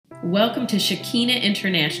Welcome to Shekinah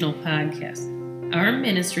International Podcast. Our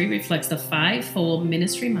ministry reflects the five-fold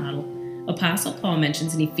ministry model Apostle Paul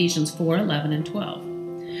mentions in Ephesians 4:11 and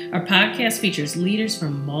 12. Our podcast features leaders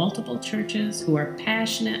from multiple churches who are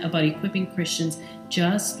passionate about equipping Christians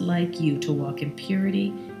just like you to walk in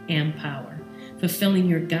purity and power, fulfilling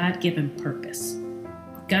your God-given purpose.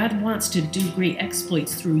 God wants to do great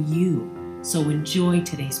exploits through you, so enjoy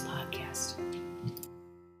today's podcast.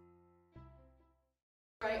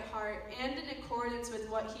 Right heart and in accordance with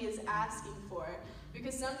what He is asking for.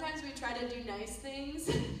 Because sometimes we try to do nice things,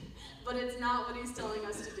 but it's not what He's telling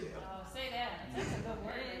us to do. Oh, say that. That's a good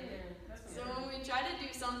word right there. So when we try to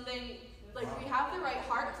do something, like we have the right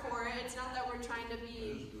heart for it, it's not that we're trying to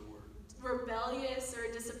be rebellious or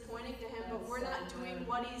disappointing to Him, but we're not doing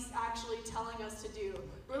what He's actually telling us to do.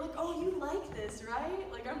 We're like, oh, you like this, right?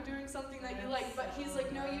 Like I'm doing something that you like, but He's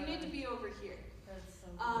like, no, you need to be over here.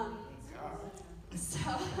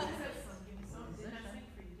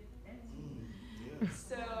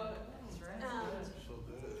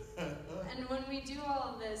 And when we do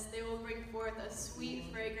all of this, they will bring forth a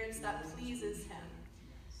sweet fragrance that pleases Him.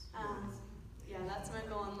 Yeah, that's my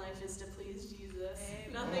goal in life, is to please Jesus.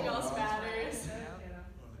 Nothing else matters.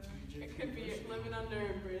 It could be living under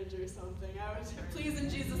a bridge or something. Pleasing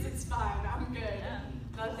Jesus, it's fine. I'm good.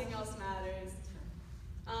 Nothing else matters.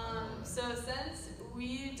 So since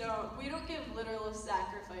we don't give literal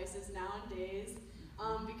sacrifices nowadays,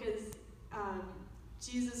 because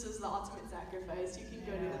Jesus was the ultimate sacrifice. You can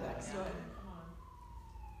go to the next one.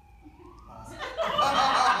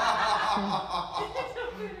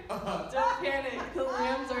 Don't panic. The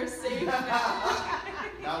lambs are safe now.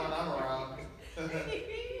 Not when I'm around.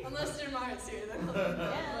 Unless they're Mart's here, then.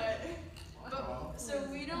 But so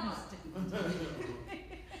we don't.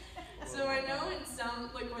 So I know in some,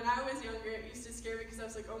 like when I was younger, it used to scare me because I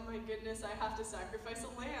was like, oh my goodness, I have to sacrifice a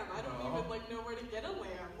lamb. I don't even know where to get a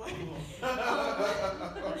lamb. I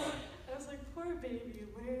was like, poor baby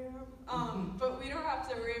lamb. But we don't have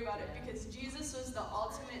to worry about it because Jesus was the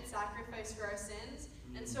ultimate sacrifice for our sins.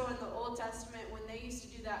 And so in the Old Testament, when they used to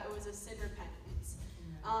do that, it was a sin repentance.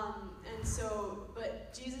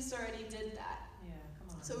 But Jesus already did that.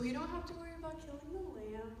 So we don't have to worry about killing the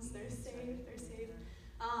lambs. They're safe.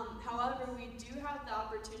 However, we do have the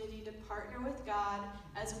opportunity to partner with God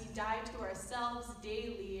as we die to ourselves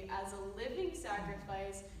daily as a living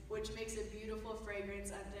sacrifice, which makes a beautiful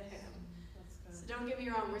fragrance unto Him. So don't get me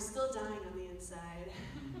wrong, we're still dying on the inside.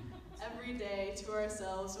 Every day to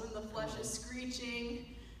ourselves when the flesh is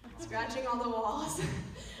screeching, scratching all the walls.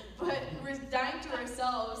 But we're dying to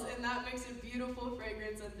ourselves, and that makes a beautiful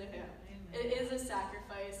fragrance unto Him. It is a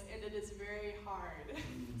sacrifice, and it is very hard.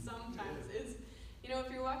 Sometimes it's, if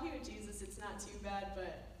you're walking with Jesus, it's not too bad,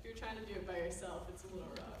 but if you're trying to do it by yourself, it's a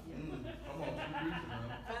little rough. Been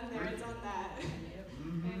there, it's on that.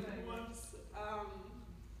 Whoops.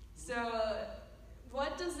 So,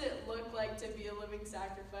 what does it look like to be a living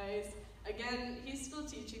sacrifice? Again, he's still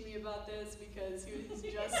teaching me about this because he was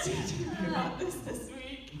just teaching me about this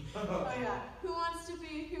week. Oh yeah, who wants to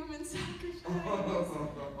be a human sacrifice? I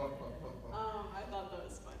thought that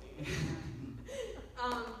was funny.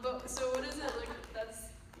 But so what does it look?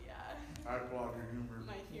 I applaud your humor.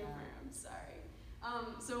 My humor. I'm sorry.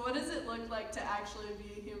 So what does it look like to actually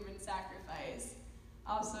be a human sacrifice?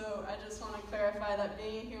 Also, I just want to clarify that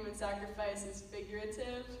being a human sacrifice is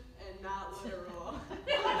figurative and not literal.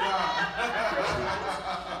 I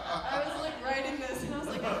was like writing this and I was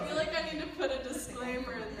like, I feel like I need to put a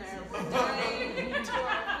disclaimer in there. We're dying to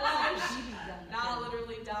our flesh, not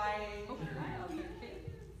literally dying.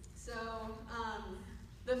 So,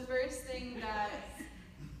 the first thing that,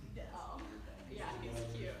 yeah, he's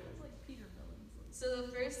cute. So the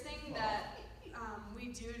first thing that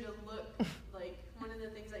we do to look like, one of the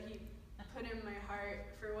things that he put in my heart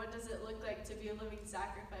for what does it look like to be a living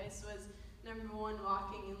sacrifice was, number one,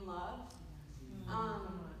 walking in love.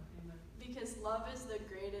 Because love is the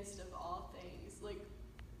greatest of all things. Like,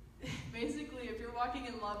 basically, if you're walking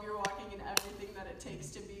in love, you're walking in everything that it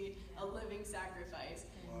takes to be a living sacrifice.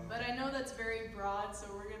 Wow. But I know that's very broad, so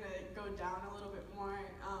we're going to go down a little bit more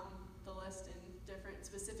the list in different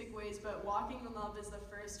specific ways. But walking in love is the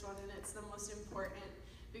first one, and it's the most important.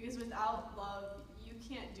 Because without love, you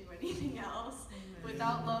can't do anything else.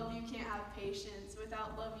 Without love, you can't have patience.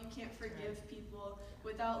 Without love, you can't forgive people.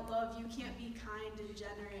 Without love, you can't be kind and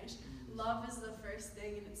generous. Love is the first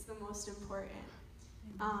thing, and it's the most important.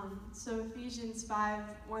 So Ephesians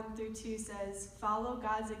 5:1-2 says, follow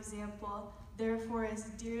God's example, therefore as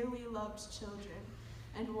dearly loved children,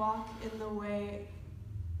 and walk in the way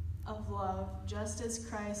of love, just as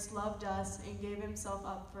Christ loved us and gave himself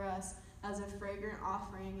up for us, as a fragrant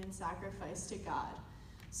offering and sacrifice to God.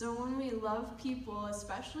 So when we love people,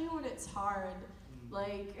 especially when it's hard,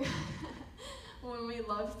 like when we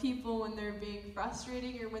love people when they're being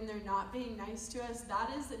frustrating or when they're not being nice to us, that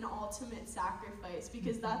is an ultimate sacrifice,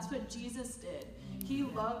 because that's what Jesus did. He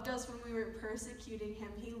loved us when we were persecuting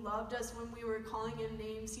him. He loved us when we were calling him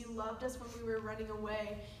names. He loved us when we were running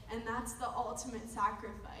away. And that's the ultimate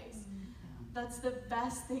sacrifice. That's the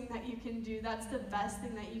best thing that you can do. That's the best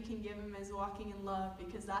thing that you can give him, is walking in love,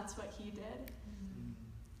 because that's what he did.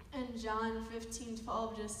 And John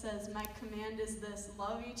 15:12 just says, "My command is this,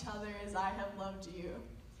 love each other as I have loved you."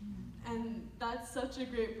 And that's such a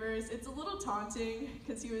great verse. It's a little taunting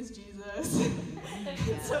because he was Jesus.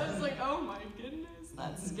 So I was like, oh my goodness,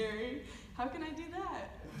 that's scary. How can I do that?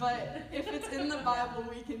 But if it's in the Bible,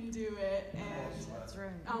 we can do it.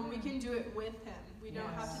 And we can do it with him. We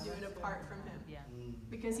don't have to do it apart from him. Yeah.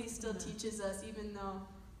 Because he still teaches us, even though,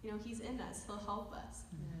 he's in us. He'll help us.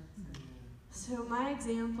 So my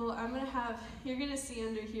example, you're going to see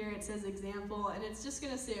under here it says example, and it's just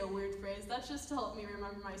going to say a weird phrase. That's just to help me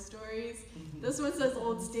remember my stories. This one says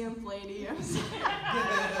old stamp lady. I'm sorry.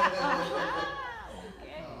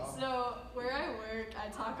 So where I work, I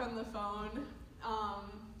talk on the phone.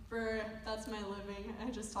 That's my living. I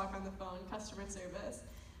just talk on the phone, customer service.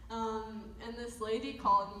 And this lady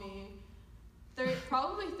called me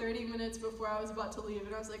probably 30 minutes before I was about to leave,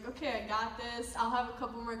 and I was like, okay, I got this. I'll have a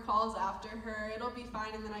couple more calls after her. It'll be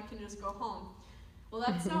fine, and then I can just go home. Well,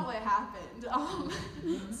 that's not what happened.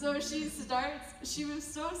 So she was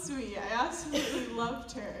so sweet. I absolutely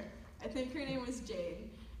loved her. I think her name was Jane.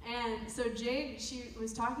 And so Jane, she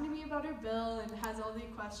was talking to me about her bill and has all the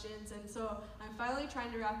questions, and so I'm finally trying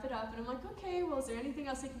to wrap it up, and I'm like, okay, well, is there anything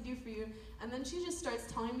else I can do for you? And then she just starts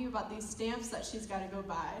telling me about these stamps that she's got to go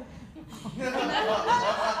buy. And then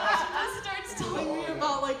she just starts telling me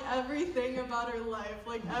about, like, everything about her life,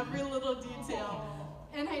 like, every little detail.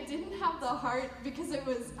 And I didn't have the heart, because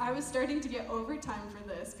I was starting to get overtime for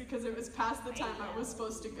this, because it was past the time I was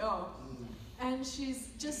supposed to go. And she's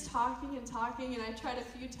just talking, and I tried a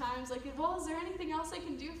few times, like, well, is there anything else I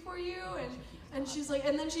can do for you? And she's like,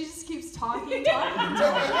 and then she just keeps talking. And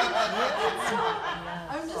so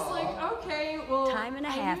I'm just like, okay, well, Time and a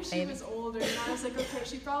I half, knew she was older, and I was like, okay,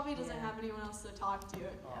 she probably doesn't have anyone else to talk to.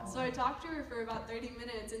 So I talked to her for about 30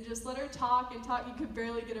 minutes and just let her talk and talk. You could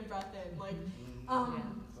barely get a breath in. Like,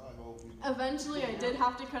 eventually I did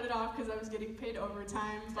have to cut it off because I was getting paid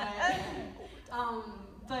overtime,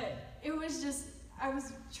 but it was just, I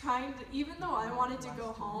was trying to, even though I wanted to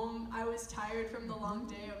go home, I was tired from the long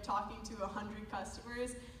day of talking to 100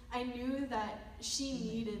 customers. I knew that she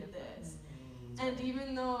needed this. And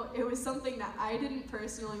even though it was something that I didn't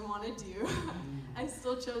personally want to do, I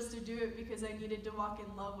still chose to do it because I needed to walk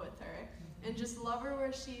in love with her. And just love her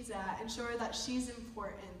where she's at and show her that she's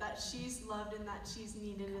important, that she's loved, and that she's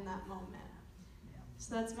needed in that moment.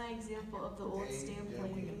 So that's my example of the old stamp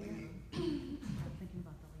lady.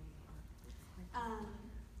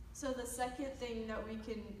 So the second thing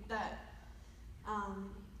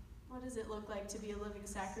what does it look like to be a living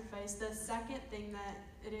sacrifice? The second thing that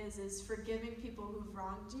it is forgiving people who've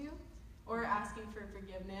wronged you, or asking for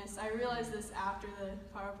forgiveness. I realized this after the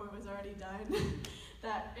PowerPoint was already done,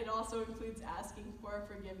 that it also includes asking for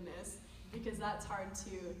forgiveness, because that's hard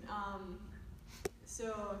too.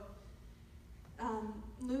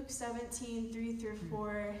 Luke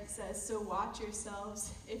 17:3-4 says, "So watch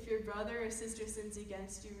yourselves. If your brother or sister sins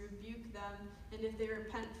against you, rebuke them, and if they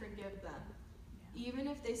repent, forgive them. Even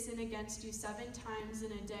if they sin against you 7 times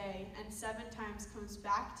in a day, and 7 times comes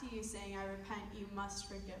back to you saying, I repent, you must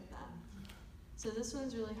forgive them." So this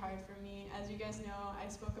one's really hard for me. As you guys know, I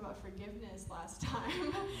spoke about forgiveness last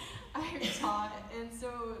time I taught, and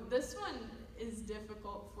so this one is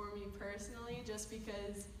difficult for me personally, just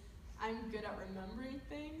because I'm good at remembering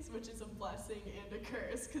things, which is a blessing and a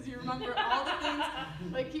curse, because you remember all the things.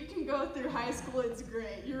 Like, you can go through high school, it's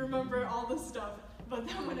great, you remember all the stuff, but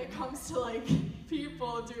then when it comes to, like,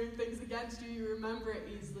 people doing things against you, you remember it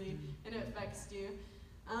easily, and it affects you.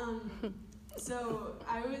 So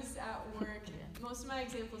I was at work. Most of my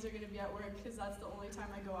examples are going to be at work, because that's the only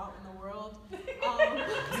time I go out in the world. The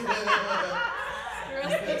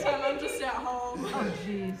rest of the time I'm just at home.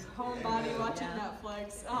 Homebody watching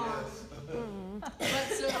Netflix. But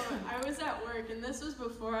so I was at work, and this was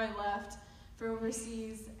before I left for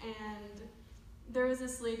overseas, and there was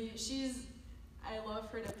this lady. I love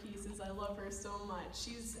her to pieces. I love her so much.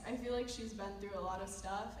 I feel like she's been through a lot of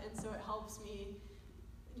stuff, and so it helps me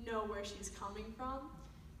know where she's coming from.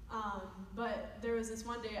 But there was this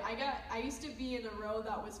one day, I used to be in a row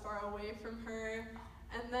that was far away from her,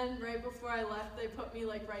 And then right before I left, they put me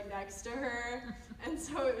like right next to her. And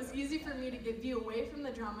so it was easy for me to be away from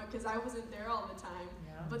the drama because I wasn't there all the time.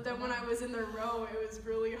 Yeah. But then when I was in the row, it was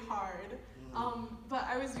really hard. But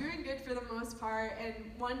I was doing good for the most part. And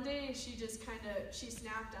one day she just she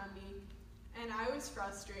snapped on me. And I was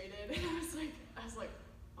frustrated. And I was like,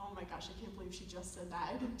 oh my gosh, I can't believe she just said that.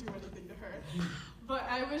 I didn't do anything to her. But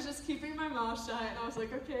I was just keeping my mouth shut. And I was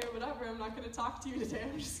like, okay, whatever. I'm not going to talk to you today.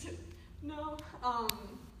 I'm just kidding. No.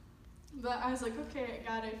 But I was like, okay,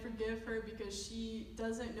 God, I forgive her because she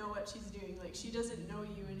doesn't know what she's doing. Like, she doesn't know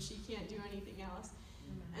you and she can't do anything else.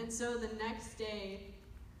 Mm-hmm. And so the next day,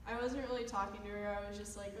 I wasn't really talking to her. I was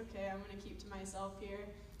just like, okay, I'm going to keep to myself here.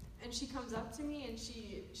 And she comes up to me and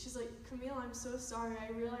she's like, Camille, I'm so sorry.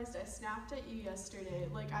 I realized I snapped at you yesterday.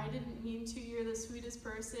 Like, I didn't mean to. You're the sweetest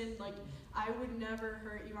person. Like, I would never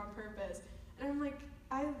hurt you on purpose. And I'm like,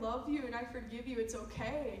 I love you and I forgive you. It's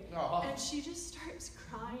okay. And she just starts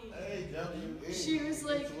crying. Hey, W.E. She was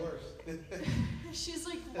like, it's worse. she's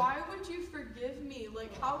like, why would you forgive me?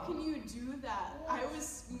 Like, how can you do that? I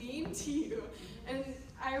was mean to you. And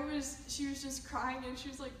she was just crying and she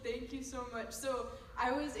was like, thank you so much. So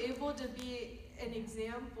I was able to be an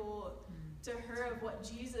example to her of what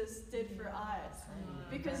Jesus did for us.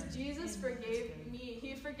 Because Jesus forgave me.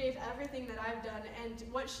 He forgave everything that I've done. And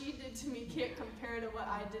what she did to me can't compare to what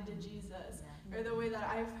I did to Jesus or the way that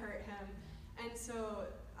I've hurt him. And so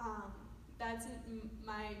that's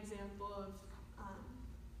my example of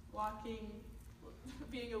walking,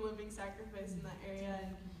 being a living sacrifice in that area.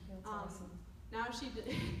 And now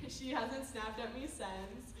she hasn't snapped at me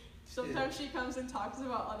since. Sometimes she comes and talks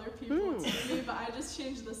about other people to me, but I just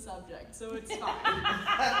changed the subject, so it's fine.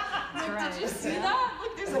 Like, did you see that?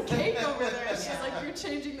 Look, there's a cake over there. She's like, you're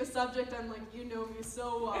changing the subject. I'm like, you know me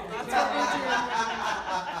so well. That's what we're doing right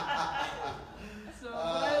now. So, but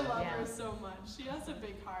I love her so much. She has a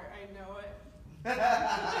big heart. I know it.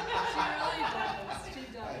 She really does. She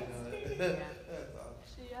does. I know it. That's awesome.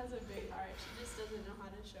 She has a big heart. She just doesn't know how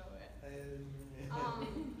to show it.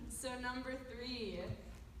 So number 3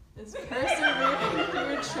 is persevering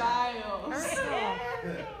through trials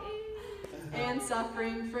and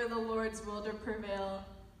suffering for the Lord's will to prevail.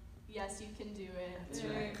 Yes, you can do it. That's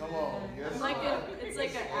right. Come on. Yes, It's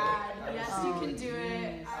like an ad. Yes, you can do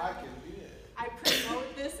it. I can do it. I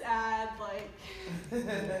promote this ad,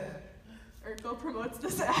 Urkel promotes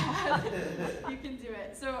this ad. You can do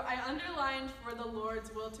it. So I underlined for the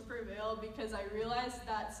Lord's will to prevail because I realized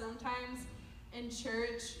that sometimes in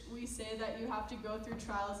church we say that you have to go through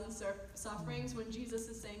trials and sufferings when Jesus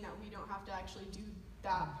is saying that we don't have to actually do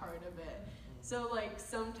that part of it. So like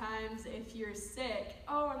sometimes if you're sick,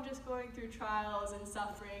 I'm just going through trials and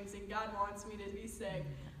sufferings and God wants me to be sick.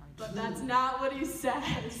 But that's not what he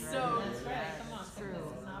says. So that's right. Come on, sickness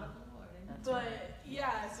is not of the Lord. But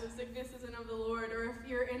yeah, so sickness isn't of the Lord. Or if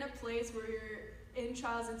you're in a place where you're in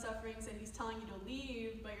trials and sufferings and he's telling you to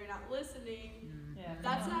leave, but you're not listening,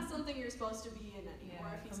 that's not something you're supposed to be in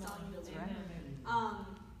anymore if he's telling you to leave.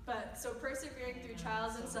 But so persevering through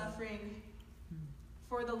trials and suffering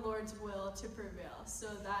for the Lord's will to prevail. So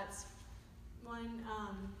that's one.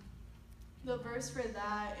 The verse for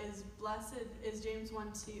that is James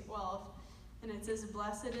 1:12, and it says,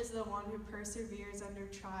 "Blessed is the one who perseveres under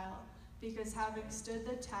trial, because having stood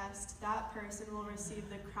the test, that person will receive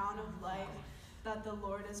the crown of life that the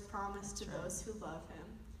Lord has promised to those who love him."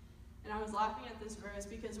 And I was laughing at this verse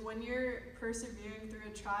because when you're persevering through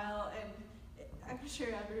a trial, and I'm sure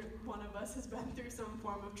every one of us has been through some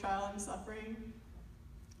form of trial and suffering,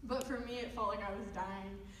 but for me it felt like I was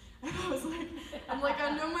dying. And I'm like,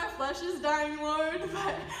 I know my flesh is dying, Lord,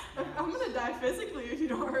 but I'm going to die physically if you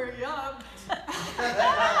don't hurry up.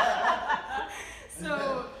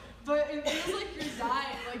 But it feels like you're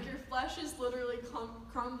dying, like your flesh is literally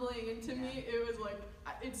crumbling, and to me it was like,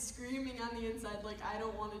 it's screaming on the inside, like I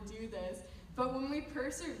don't want to do this. But when we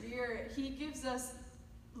persevere, he gives us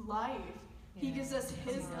life. He gives us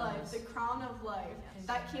his life, the crown of life,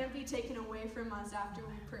 that can't be taken away from us after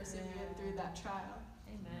we persevere through that trial.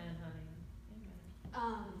 Amen,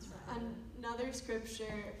 honey. Amen. Another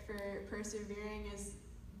scripture for persevering is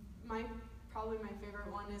probably my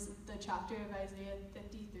favorite one is the chapter of Isaiah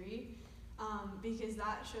 53, because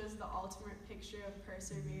that shows the ultimate picture of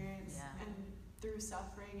perseverance and through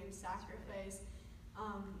suffering and sacrifice.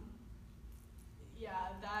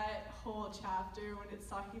 That whole chapter when it's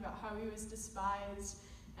talking about how he was despised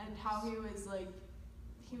and how he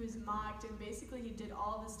was mocked, and basically he did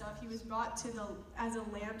all the stuff. He was brought as a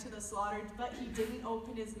lamb to the slaughter, but he didn't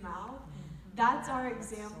open his mouth. That's our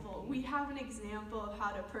example. We have an example of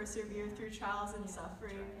how to persevere through trials and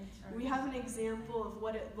suffering. We have an example of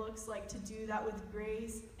what it looks like to do that with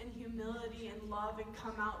grace and humility and love and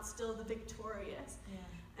come out still the victorious.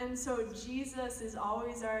 And so Jesus is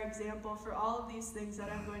always our example for all of these things that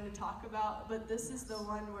I'm going to talk about, but this is the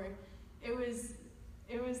one where it was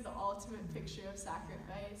the ultimate picture of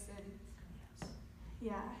sacrifice. And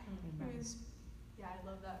I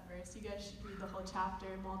love that verse. You guys should read the whole chapter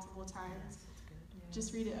multiple times.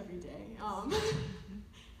 Just read it every day.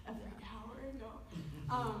 Every hour,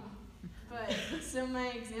 no. But so my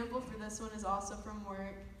example for this one is also from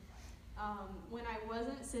work. When I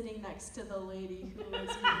wasn't sitting next to the lady who was mean to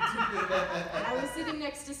me, I was sitting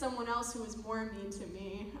next to someone else who was more mean to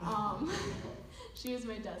me. She was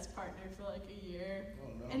my desk partner for like a year. Oh,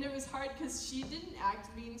 no. And it was hard because she didn't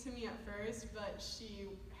act mean to me at first, but she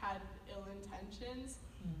had ill intentions.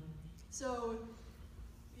 So,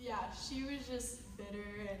 she was just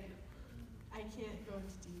bitter, and I can't go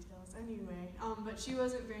into details anyway. But she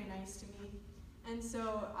wasn't very nice to me. And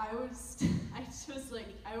so I would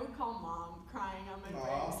call Mom crying on my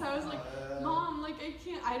breaks. So I was like, Mom,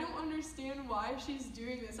 I don't understand why she's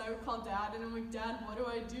doing this. I would call Dad, and I'm like, Dad, what do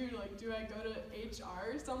I do? Like, do I go to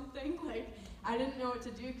HR or something? Like, I didn't know what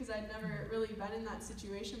to do because I'd never really been in that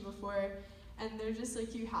situation before. And they're just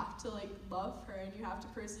like, you have to love her and you have to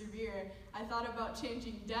persevere. I thought about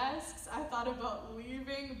changing desks. I thought about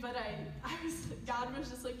leaving, but God was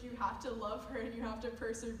just like, you have to love her and you have to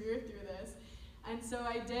persevere through this. And so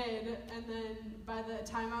I did, and then by the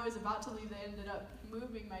time I was about to leave, they ended up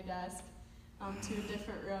moving my desk to a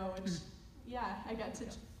different row, which, I got to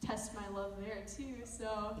test my love there too,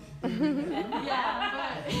 so, but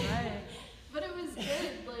it was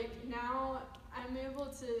good. Now I'm able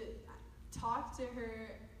to talk to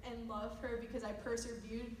her and love her because I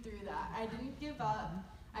persevered through that. I didn't give up.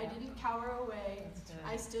 I didn't cower away.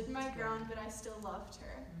 I stood my ground, but I still loved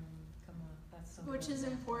her. Which is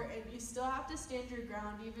important. You still have to stand your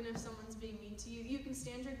ground even if someone's being mean to you. You can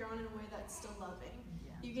stand your ground in a way that's still loving.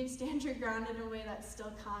 You can stand your ground in a way that's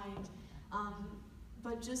still kind.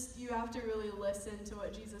 But you have to really listen to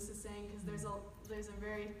what Jesus is saying because there's a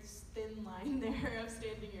very thin line there of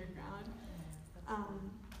standing your ground.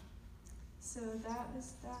 So that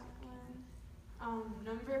was that one.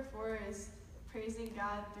 Number 4 is praising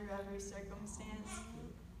God through every circumstance.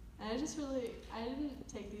 And I didn't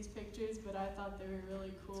take these pictures, but I thought they were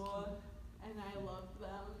really cool, and I loved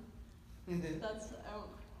them.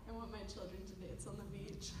 I want my children to dance on the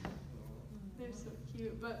beach. They're so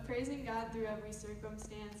cute. But praising God through every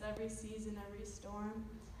circumstance, every season, every storm.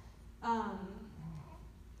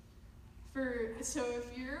 So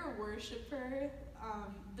if you're a worshiper,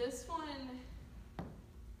 this one,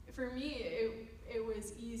 for me, it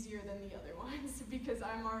was easier than the other ones because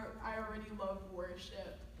I already love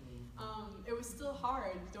worship. It was still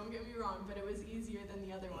hard, don't get me wrong, but it was easier than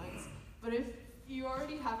the other ones. But if you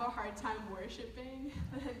already have a hard time worshiping,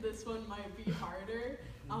 then this one might be harder.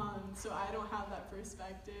 So I don't have that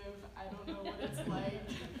perspective. I don't know what it's like.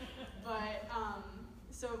 But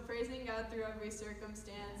so praising God through every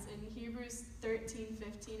circumstance. In Hebrews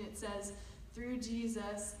 13:15 it says, "Through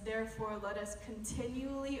Jesus, therefore, let us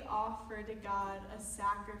continually offer to God a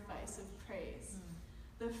sacrifice of praise,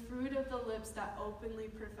 the fruit of the lips that openly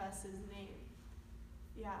profess his name."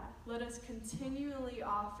 Let us continually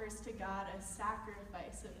offer to God a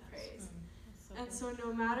sacrifice of praise. And so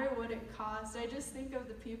no matter what it costs, I just think of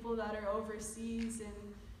the people that are overseas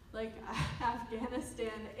in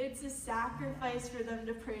Afghanistan. It's a sacrifice for them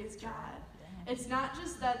to praise God. It's not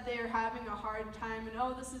just that they're having a hard time and,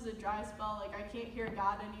 this is a dry spell, I can't hear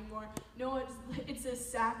God anymore. No, it's a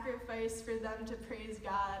sacrifice for them to praise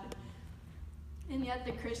God. And yet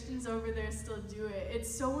the Christians over there still do it.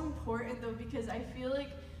 It's so important though, because I feel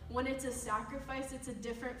like when it's a sacrifice, it's a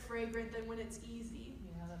different fragrance than when it's easy.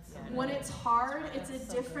 When it's hard, it's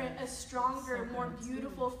a stronger, more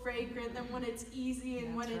beautiful fragrance than when it's easy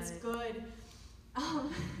and when it's good.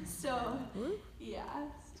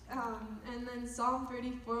 And then Psalm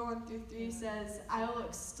 34:1-3 says, "I will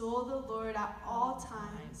extol the Lord at all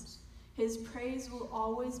times. His praise will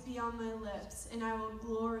always be on my lips, and I will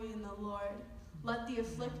glory in the Lord. Let the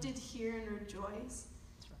afflicted hear and rejoice.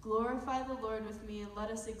 Glorify the Lord with me, and let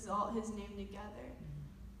us exalt his name together."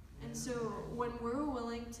 And so when we're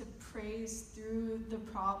willing to praise through the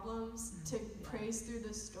problems, to praise through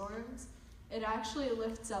the storms, it actually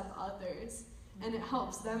lifts up others. And it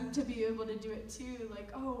helps them to be able to do it too.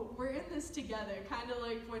 We're in this together. Kind of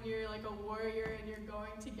like when you're a warrior and you're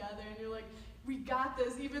going together and you're we got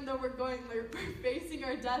this, even though we're facing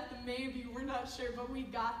our death, maybe, we're not sure, but we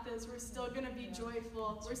got this. We're still going to be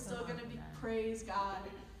joyful. We're still going to be praise God.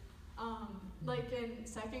 Like in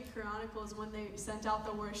 2 Chronicles, when they sent out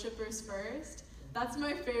the worshipers first, that's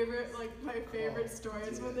my favorite story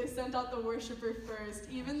is when they sent out the worshiper first.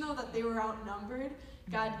 Even though that they were outnumbered,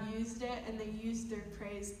 God used it, and they used their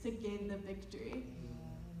praise to gain the victory.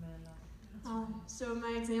 So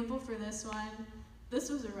my example for this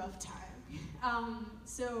was a rough time. I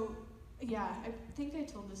think I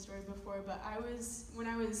told this story before, but when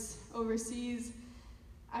I was overseas,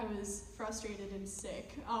 I was frustrated and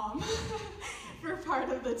sick for part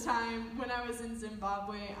of the time. When I was in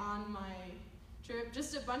Zimbabwe on my trip,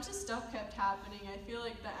 just a bunch of stuff kept happening. I feel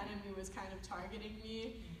like the enemy was kind of targeting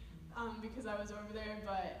me because I was over there,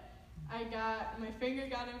 but my finger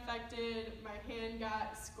got infected, my hand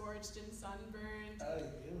got scorched and sunburned,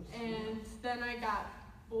 and then I got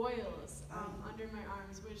boils under my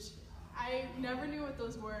arms, which I never knew what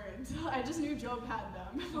those were until I just knew Job had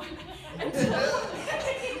them. Until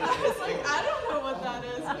I was like, I don't know what that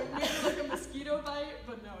is. Maybe like a mosquito bite,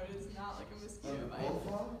 but no, it is not like a mosquito bite.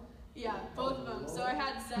 Yeah, both of them. So I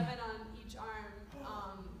had 7 on each arm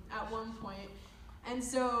at one point. And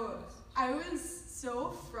so I was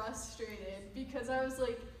so frustrated because I was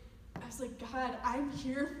like, God, I'm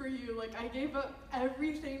here for you. Like, I gave up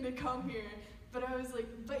everything to come here. But I was like,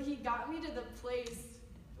 but he got me to the place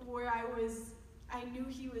where I knew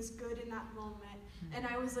he was good in that moment. And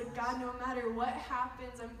I was like, God, no matter what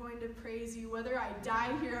happens, I'm going to praise you. Whether I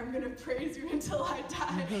die here, I'm going to praise you until I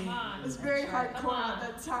die. It was very hardcore at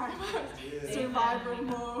that time. Survival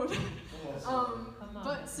mode.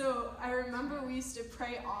 But so I remember we used to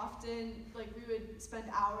pray often. Like, we would spend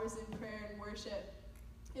hours in prayer and worship.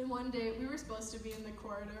 And one day, we were supposed to be in the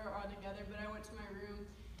corridor all together, but I went to my room.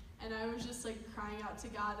 And I was just like crying out to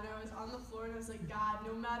God, and I was on the floor, and I was like, God,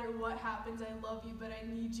 no matter what happens, I love you, but I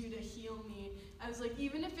need you to heal me. I was like,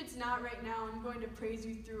 even if it's not right now, I'm going to praise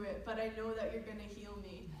you through it, but I know that you're going to heal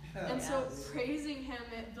me. And so praising him,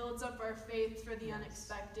 it builds up our faith for the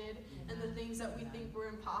unexpected and the things that we think were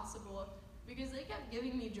impossible. Because they kept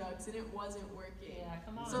giving me drugs, and it wasn't working.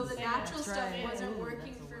 So the natural stuff wasn't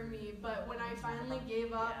working for me, but when I finally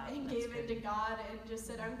gave up and gave in to God and just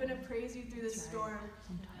said, I'm going to praise you through this storm,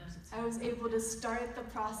 I was able to start the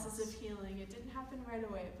process of healing. It didn't happen right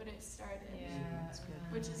away, but it started,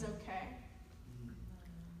 which is okay.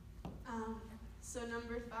 So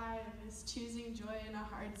number 5 is choosing joy in a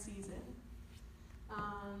hard season.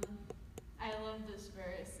 I love this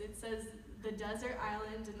verse. It says, the desert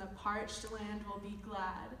island and the parched land will be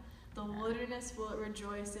glad. The wilderness will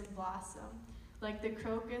rejoice and blossom. Like the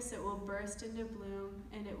crocus, it will burst into bloom,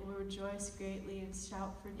 and it will rejoice greatly and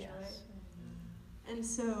shout for joy. And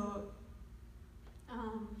so,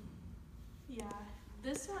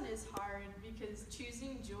 this one is hard because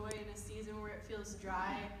choosing joy in a season where it feels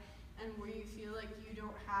dry and where you feel like you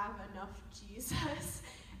don't have enough Jesus,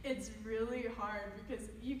 it's really hard because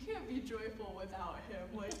you can't be joyful without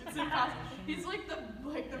him. Like, it's impossible. He's like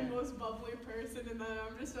the most bubbly person, and then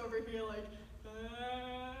I'm just over here like,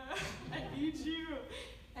 I need you.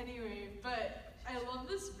 Anyway, but I love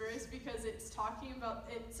this verse because it's talking about,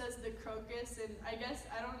 it says the crocus, and I guess,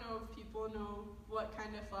 I don't know if people know what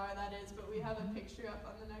kind of flower that is, but we have a picture up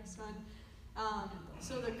on the next one.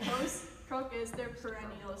 So the crocus, they're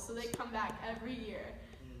perennials, so they come back every year.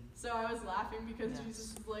 So I was laughing because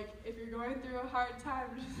Jesus is like, if you're going through a hard time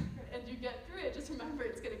and you get through it, just remember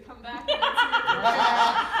it's going to come back. And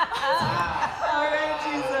all right,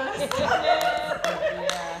 Jesus. Okay.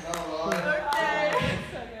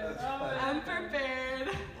 I'm prepared.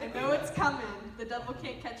 I know it's coming. The devil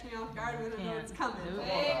can't catch me off guard when I know it's coming.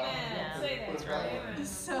 Amen. Say that. Right.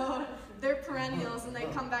 So they're perennials, and they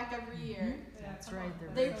come back every year. That's right.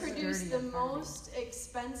 They produce the most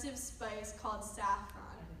expensive spice called saffron.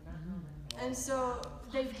 And so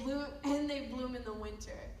they bloom in the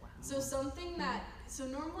winter. So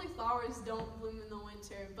normally flowers don't bloom in the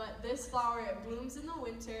winter, but this flower, it blooms in the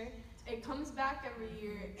winter, it comes back every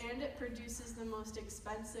year, and it produces the most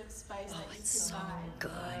expensive spice that you can buy.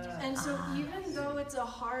 Good. And so even though it's a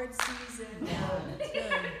hard season,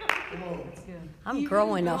 I'm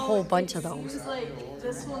growing a whole bunch of those. It seems like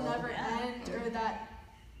this will never end, or that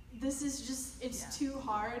this is just, it's too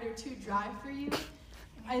hard or too dry for you.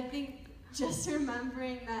 I think just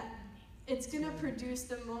remembering that it's going to produce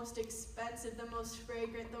the most expensive, the most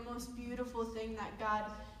fragrant, the most beautiful thing that God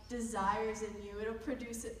desires in you. It'll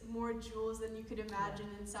produce more jewels than you could imagine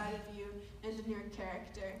inside of you and in your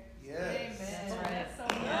character. Yes. Amen. That's so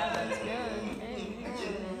good.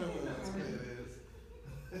 That's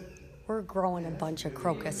good. We're growing a bunch of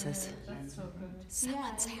crocuses. That's so good. Yeah,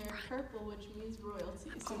 and they're purple, which means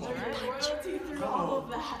royalty. So they're royalty through all of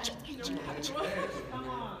that. No matter what. Come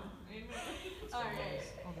on. Amen. All right.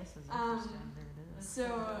 Oh, this is interesting. There it is. So,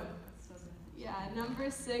 yeah, number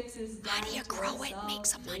 6 is dying How do you to grow it, ourselves make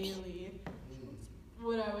some money? daily.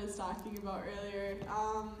 What I was talking about earlier.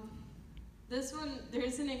 This one,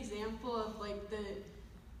 there's an example of like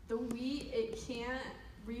the wheat, it can't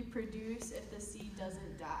reproduce if the seed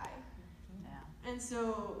doesn't die. Yeah. And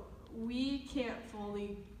so we can't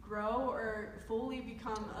fully grow or fully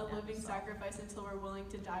become a living sacrifice until we're willing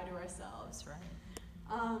to die to ourselves. That's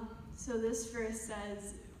right. So this verse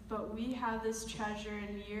says, "But we have this treasure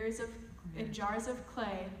in jars of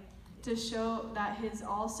clay to show that his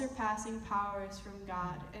all-surpassing power is from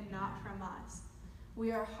God and not from us.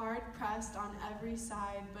 We are hard-pressed on every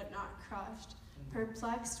side but not crushed,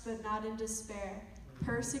 perplexed but not in despair,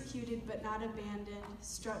 persecuted but not abandoned,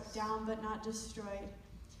 struck down but not destroyed.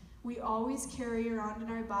 We always carry around in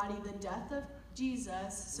our body the death of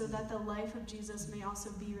Jesus so that the life of Jesus may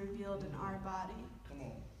also be revealed in our body. Come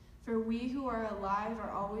on. For we who are alive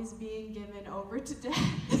are always being given over to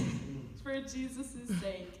death for Jesus'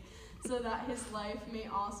 sake, so that his life may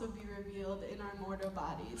also be revealed in our mortal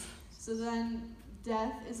bodies. So then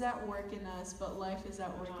death is at work in us, but life is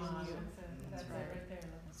at work in you." That's right there.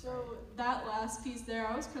 So that last piece there,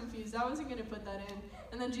 I was confused. I wasn't going to put that in.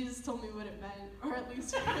 And then Jesus told me what it meant, or at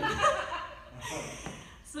least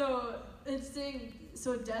So it's saying,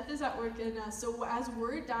 so death is at work in us. So as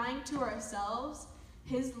we're dying to ourselves,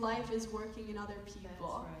 his life is working in other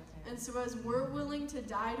people. And so as we're willing to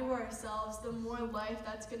die to ourselves, the more life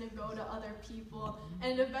that's going to go to other people.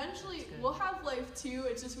 And eventually we'll have life too.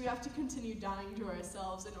 It's just we have to continue dying to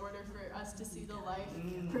ourselves in order for us to see the life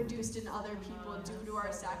produced in other people due to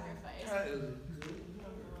our sacrifice. That is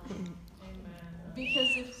good.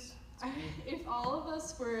 Because if all of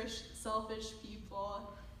us were selfish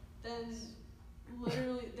people, then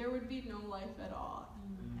literally there would be no life at all.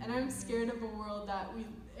 And I'm scared of a world that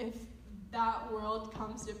if that world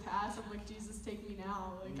comes to pass, I'm like, Jesus, take me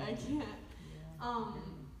now. Like, I can't.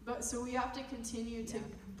 But so we have to continue to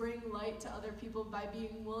bring light to other people by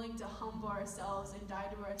being willing to humble ourselves and die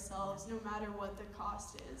to ourselves, no matter what the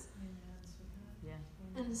cost is. Yeah.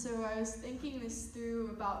 And so I was thinking this through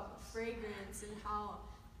about fragrance and how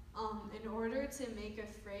in order to make a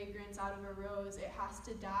fragrance out of a rose, it has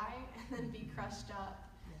to die and then be crushed up.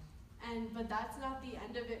 But that's not the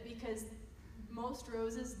end of it, because most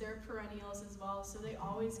roses, they're perennials as well, so they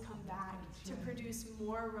always come back to produce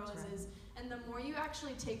more roses. And the more you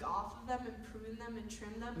actually take off of them and prune them and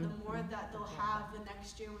trim them, the more that they'll have the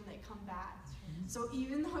next year when they come back. So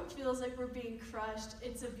even though it feels like we're being crushed,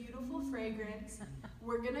 it's a beautiful fragrance.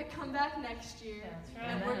 We're going to come back next year,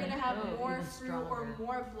 and we're going to have more fruit or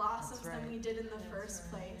more blossoms than we did in the first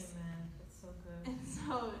place. And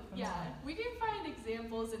so, yeah, we can find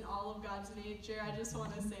examples in all of God's nature. I just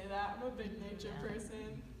want to say that. I'm a big nature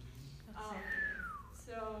person.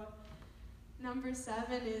 So, number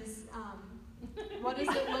 7 is, what does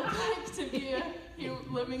it look like to be a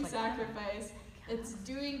living sacrifice? It's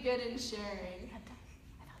doing good and sharing.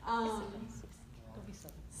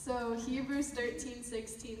 So Hebrews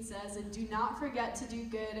 13:16 says, "And do not forget to do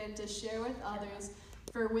good and to share with others,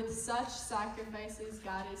 for with such sacrifices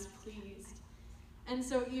God is pleased." And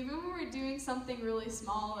so even when we're doing something really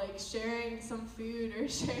small, like sharing some food or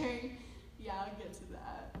sharing, I'll get to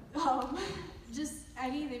that. Just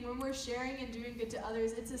anything, when we're sharing and doing good to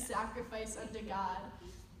others, it's a sacrifice unto God.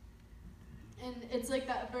 And it's like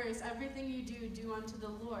that verse, everything you do, do unto the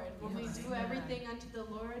Lord. When we do everything unto the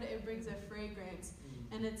Lord, it brings a fragrance,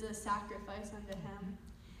 and it's a sacrifice unto him.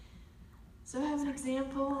 So I have an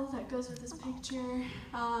example that goes with this picture.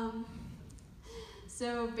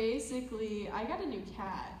 So basically, I got a new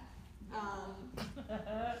cat.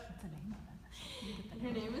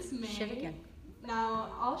 Her name is May. Shit again. Now,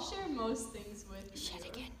 I'll share most things with you. Shit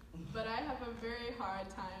again. But I have a very hard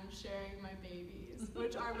time sharing my babies,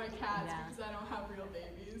 which are my cats, because I don't have real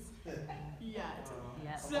babies yet.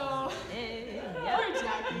 So, poor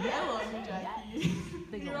Jackie. I love you,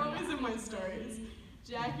 Jackie. You're always in my stories.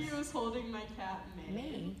 Jackie was holding my cat,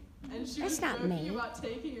 May. And she was joking about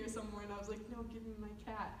taking her somewhere, and I was like, no, give me my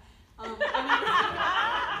cat.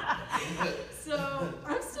 So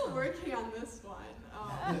I'm still working on this one.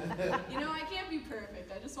 I can't be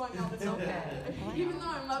perfect. I just want y'all to know that. Even though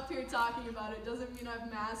I'm up here talking about it, doesn't mean I've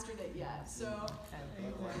mastered it yet. So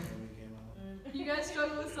you guys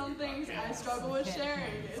struggle with some things, I struggle with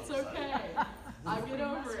sharing. It's okay. I'll get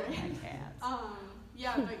over it.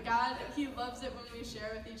 But God, he loves it when we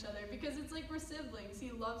share with each other, because it's like we're siblings.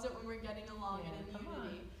 He loves it when we're getting along and in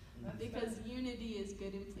unity. because unity is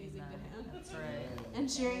good and pleasing to Him. That's right. And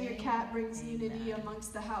sharing your cat brings unity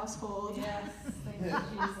amongst the household. Yes, thank you,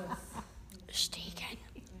 Jesus.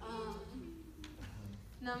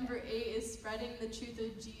 Number 8 is spreading the truth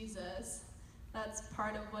of Jesus. That's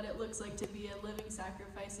part of what it looks like to be a living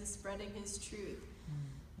sacrifice, is spreading His truth.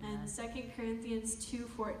 And 2 Corinthians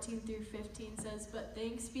 2:14 through 15 says, "But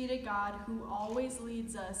thanks be to God who always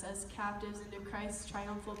leads us as captives into Christ's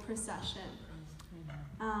triumphal procession,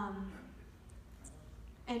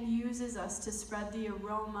 and uses us to spread the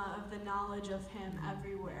aroma of the knowledge of Him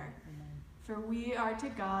everywhere. For we are to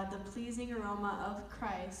God the pleasing aroma of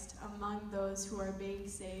Christ among those who are being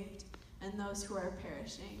saved and those who are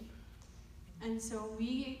perishing." And so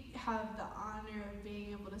we have the honor of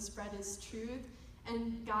being able to spread His truth.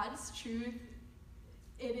 And God's truth,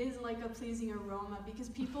 it is like a pleasing aroma because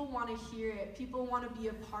people want to hear it. People want to be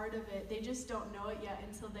a part of it. They just don't know it yet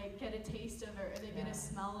until they get a taste of it or they get a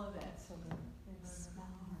smell of it. So good. Smell.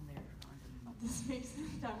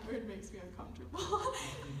 That word makes me uncomfortable.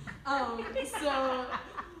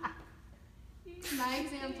 So my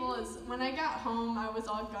example is when I got home, I was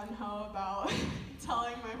all gung-ho about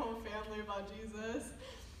telling my whole family about Jesus.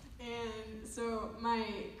 And so my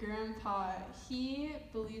grandpa, he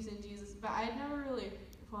believes in Jesus, but I never really,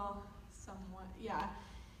 well, somewhat, yeah.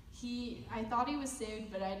 I thought he was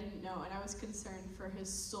saved, but I didn't know, and I was concerned for his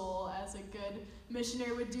soul, as a good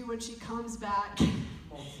missionary would do when she comes back.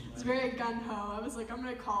 It's very gung-ho. I was like, I'm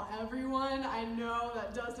going to call everyone I know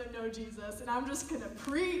that doesn't know Jesus, and I'm just going to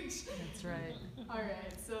preach. That's right. All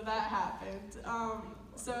right, so that happened.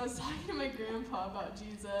 So I was talking to my grandpa about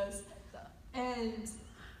Jesus, and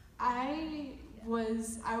I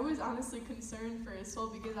was honestly concerned for his soul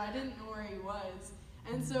because I didn't know where he was.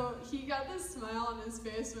 And so he got this smile on his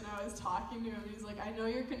face when I was talking to him. He's like, "I know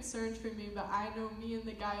you're concerned for me, but I know me and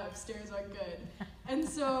the guy upstairs are good." And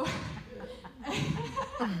so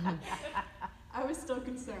I was still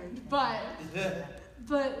concerned, but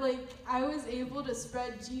like I was able to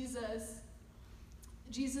spread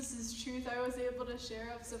Jesus's truth. I was able to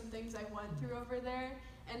share of some things I went through over there.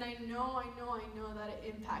 And I know that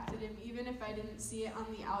it impacted him, even if I didn't see it on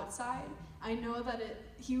the outside. I know that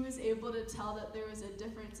he was able to tell that there was a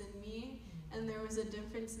difference in me, and there was a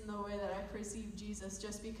difference in the way that I perceived Jesus,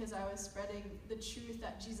 just because I was spreading the truth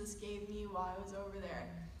that Jesus gave me while I was over there.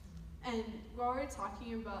 And while we're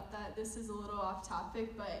talking about that, this is a little off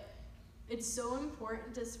topic, but it's so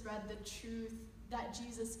important to spread the truth that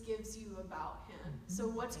Jesus gives you about Him. So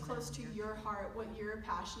what's close to your heart, what you're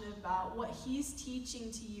passionate about, what He's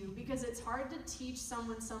teaching to you, because it's hard to teach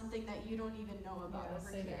someone something that you don't even know about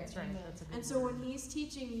over here. That's right. That's a good And so when He's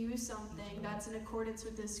teaching you something that's in accordance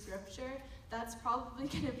with His scripture, that's probably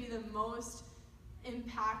going to be the most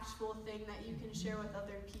impactful thing that you can share with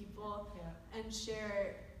other people and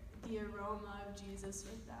share the aroma of Jesus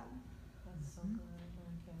with them. That's so good.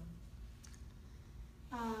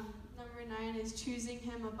 Number 9 is choosing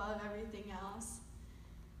Him above everything else.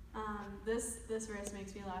 This verse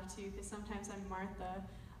makes me laugh too, because sometimes I'm Martha.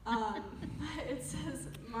 It says,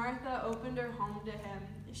 Martha opened her home to Him.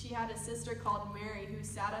 She had a sister called Mary who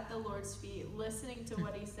sat at the Lord's feet listening to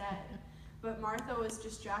what He said. But Martha was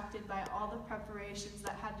distracted by all the preparations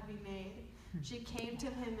that had to be made. She came to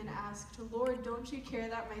Him and asked, "Lord, don't you care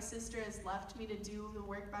that my sister has left me to do the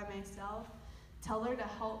work by myself? Tell her to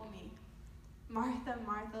help me." "Martha,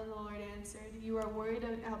 Martha," the Lord answered, "you are worried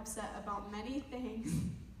and upset about many things,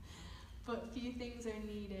 but few things are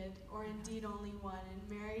needed, or indeed only one, and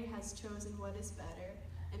Mary has chosen what is better,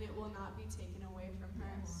 and it will not be taken away from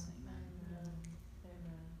her."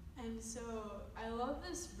 And so I love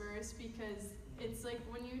this verse because it's like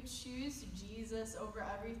when you choose Jesus over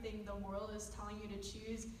everything the world is telling you to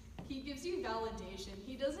choose, He gives you validation.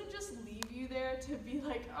 He doesn't just leave you there to be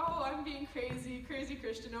like, "Oh, I'm being crazy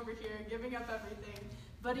Christian over here, giving up everything."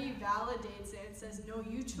 But He validates it and says, "No,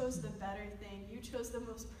 you chose the better thing. You chose the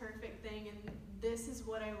most perfect thing, and this is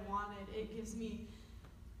what I wanted. It gives me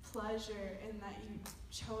pleasure in that you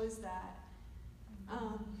chose that."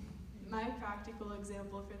 My practical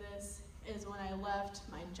example for this is when I left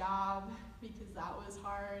my job, because that was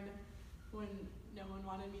hard when no one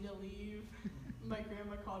wanted me to leave. My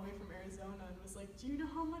grandma called me from Arizona and was like, "Do you know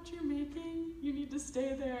how much you're making? You need to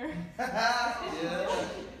stay there."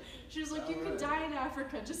 She was like, "You could die in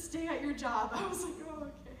Africa. Just stay at your job." I was like,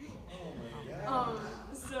 "Oh, okay." Oh my God.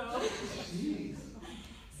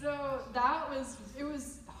 So it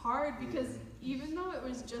was hard because even though it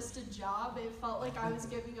was just a job, it felt like I was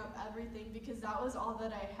giving up everything because that was all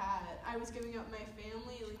that I had. I was giving up my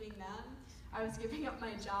family, leaving them. I was giving up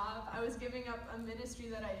my job. I was giving up a ministry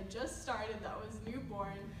that I had just started that was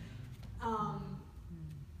newborn.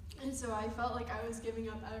 And so I felt like I was giving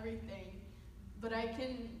up everything. But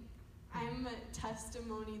I'm a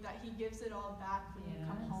testimony that he gives it all back when you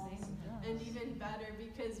come home. And even better,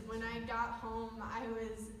 because when I got home, I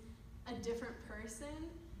was a different person.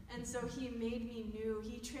 And so he made me new.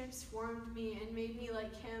 He transformed me and made me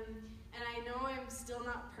like him. And I know I'm still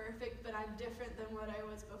not perfect, but I'm different than what I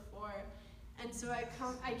was before. And so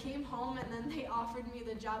I came home, and then they offered me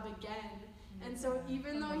the job again. And so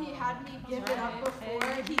even though he had me give it up before,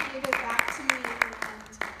 he gave it back to me in the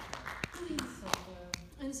end.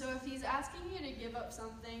 And so if he's asking you to give up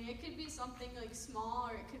something, it could be something like small,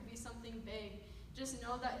 or it could be something big. Just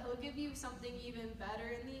know that he'll give you something even better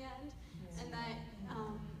in the end, and that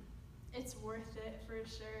it's worth it for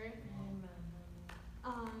sure.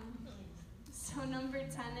 So number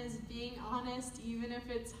 10 is being honest even if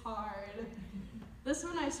it's hard. This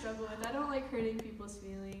one I struggle with. I don't like hurting people's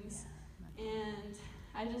feelings, and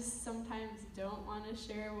I just sometimes don't want to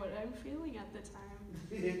share what I'm feeling at the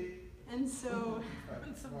time. And so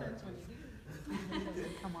Sometimes when you do.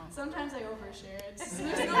 Come on. sometimes I overshare. There's no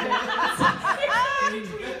difference.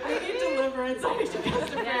 I need deliverance. I need you guys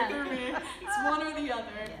to pray for me. It's one or the other.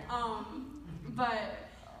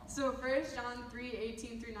 So 1 John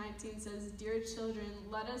 3:18-19 says, "Dear children,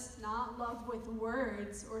 let us not love with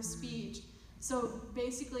words or speech." So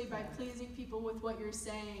basically by pleasing people with what you're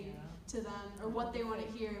saying to them or what they want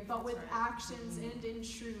to hear, but with actions and in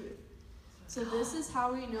truth. So this is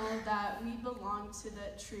how we know that we belong to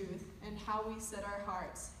the truth, and how we set our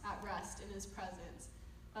hearts at rest in his presence.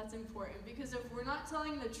 That's important, because if we're not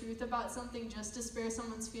telling the truth about something just to spare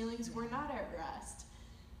someone's feelings, we're not at rest.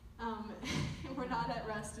 We're not at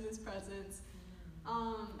rest in his presence.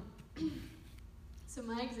 So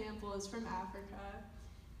my example is from Africa.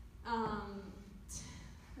 Wow,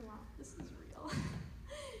 this is real.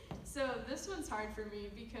 So this one's hard for me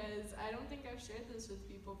because I don't think I've shared this with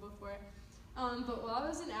people before. But while I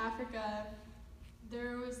was in Africa,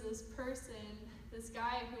 there was this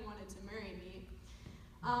guy who wanted to marry me.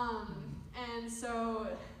 And so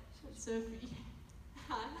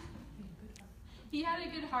he had a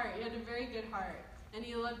good heart. He had a very good heart. And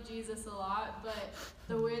he loved Jesus a lot, but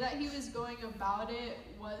the way that he was going about it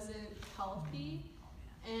wasn't healthy,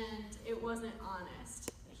 and it wasn't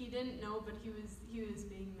honest. He didn't know, but he was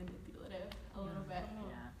being manipulative a little bit.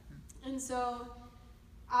 And so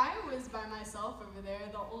I was by myself over there,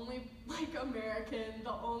 the only American,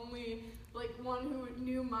 the only one who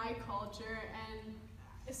knew my culture, and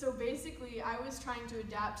so basically I was trying to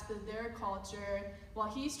adapt to their culture while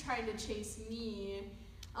he's trying to chase me.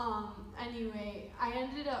 Anyway, I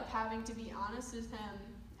ended up having to be honest with him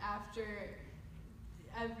after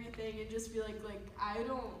everything and just be like I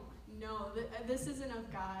don't know, this isn't of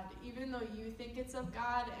God. Even though you think it's of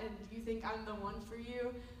God and you think I'm the one for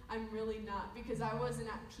you, I'm really not, because I wasn't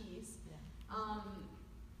at peace.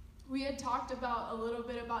 We had talked a little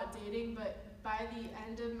bit about dating, but by the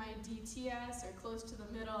end of my DTS, or close to the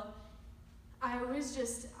middle, I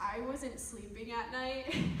wasn't sleeping at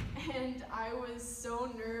night, and I was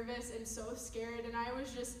so nervous and so scared, and I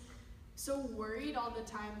was just so worried all the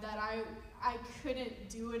time that I couldn't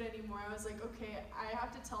do it anymore. I was like, okay, I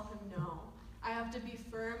have to tell him no. I have to be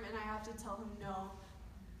firm, and I have to tell him no,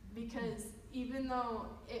 because even though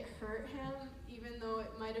it hurt him, even though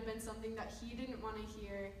it might have been something that he didn't want to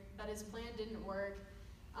hear, that his plan didn't work,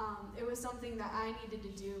 it was something that I needed to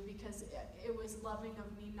do, because it was loving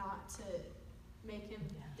of me not to make him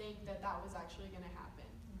think that was actually going to happen.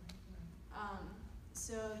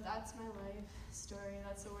 So that's my life story.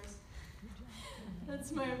 That's the worst.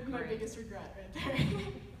 That's my biggest regret right there.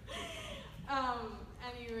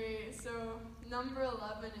 Anyway, so number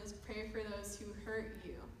 11 is pray for those who hurt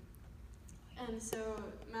you. And so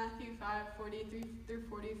Matthew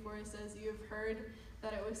 5:43-44 says, "You have heard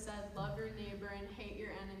that it was said, love your neighbor and hate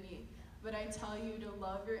your enemy. But I tell you to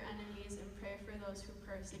love your enemies and pray for those who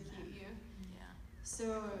persecute you."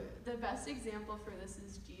 So the best example for this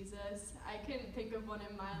is Jesus. I couldn't think of one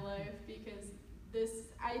in my life, because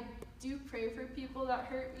I do pray for people that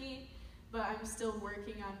hurt me, but I'm still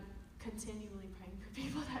working on continually praying for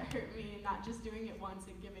people that hurt me and not just doing it once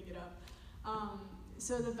and giving it up.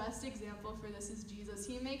 So the best example for this is Jesus.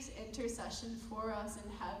 He makes intercession for us in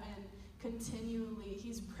heaven continually.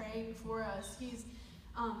 He's praying for us. He's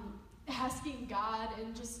asking God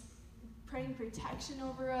and just praying protection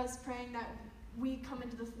over us, praying that we come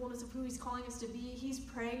into the fullness of who he's calling us to be. He's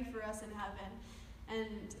praying for us in heaven.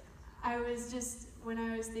 And when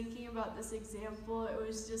I was thinking about this example, it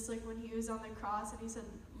was just like when he was on the cross and he said,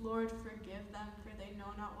 "Lord, forgive them, for they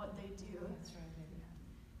know not what they do." That's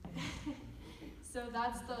right. So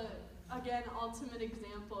that's the again, ultimate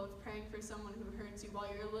example of praying for someone who hurts you while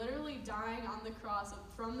you're literally dying on the cross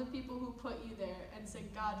from the people who put you there, and say,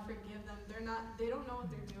 God, forgive them. They don't know what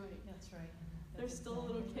they're doing. That's right. They're still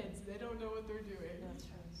little kids. They don't know what they're doing. That's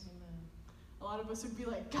right. A lot of us would be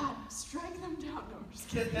like, God, strike them down. No, I'm just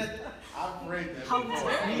kidding. I prayed that How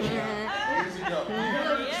before. dare you. Years ago.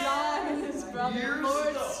 Like John and his brother, Years Lord,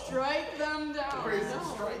 ago. strike them down. Praise the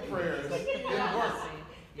No. strike prayers. Like, it Yeah. worked.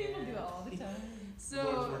 People do it all the time. Lord's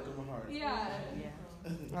So, working my heart. yeah.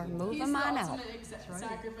 Or move He's them the on out. ultimate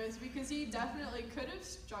sacrifice, because he definitely could have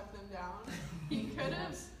struck them down. He could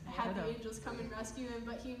have had the angels come and rescue him,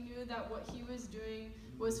 but he knew that what he was doing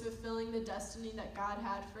was fulfilling the destiny that God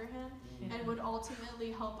had for him, and would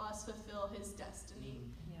ultimately help us fulfill his destiny.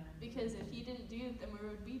 Yeah. Because if he didn't do it, then where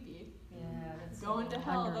would we be? Yeah, that's Going to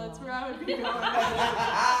hell. Underlaw. That's where I would be going.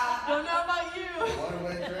 Don't know about you.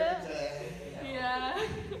 One-way train to Yeah.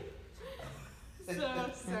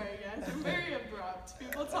 So, sorry guys, I'm very abrupt.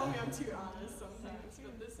 People tell me I'm too honest sometimes,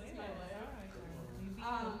 but this is my life.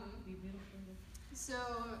 So,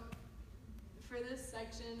 for this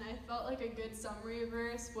section, I felt like a good summary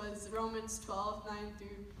verse was Romans 12, 9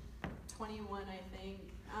 through 21, I think.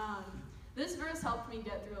 This verse helped me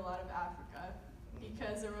get through a lot of Africa,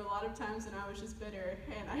 because there were a lot of times when I was just bitter,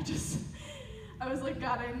 and I was like,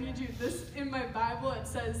 God, I need you. This, in my Bible, it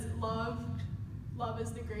says love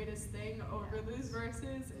is the greatest thing over these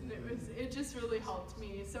verses, and it just really helped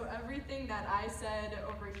me. So everything that I said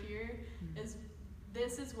over here is,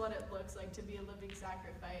 this is what it looks like to be a living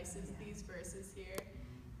sacrifice, is these verses here.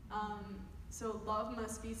 So love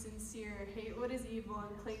must be sincere, hate what is evil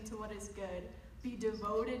and cling to what is good. Be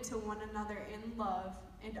devoted to one another in love,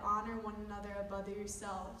 and honor one another above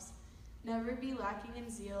yourselves. Never be lacking in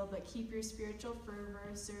zeal, but keep your spiritual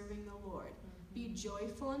fervor serving the Lord. Be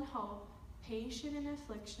joyful in hope, patient in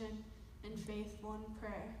affliction, and faithful in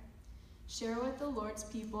prayer. Share with the Lord's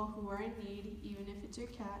people who are in need, even if it's your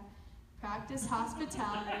cat. Practice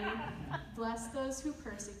hospitality. Bless those who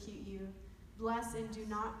persecute you. Bless and do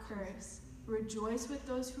not curse. Rejoice with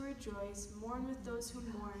those who rejoice. Mourn with those who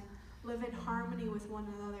mourn. Live in harmony with one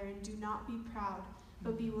another, and do not be proud,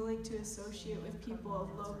 but be willing to associate with people of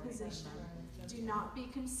low position. Do not be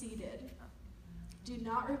conceited. Do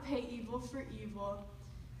not repay evil for evil.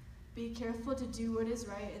 Be careful to do what is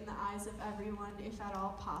right in the eyes of everyone, if at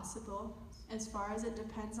all possible. As far as it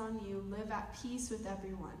depends on you, live at peace with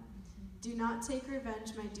everyone. Do not take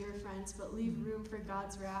revenge, my dear friends, but leave room for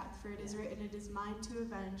God's wrath, for it is written, it is mine to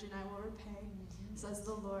avenge, and I will repay, says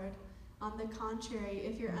the Lord. On the contrary,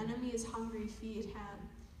 if your enemy is hungry, feed him.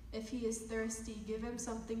 If he is thirsty, give him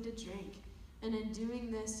something to drink. And in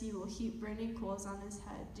doing this, you will heap burning coals on his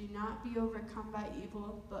head. Do not be overcome by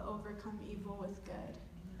evil, but overcome evil with good.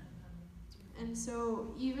 And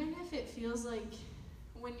so, even if it feels like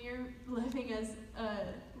when you're living as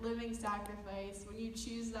a living sacrifice, when you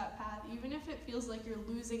choose that path, even if it feels like you're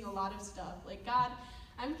losing a lot of stuff, like, God,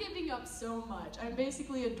 I'm giving up so much. I'm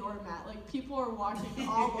basically a doormat. Like, people are walking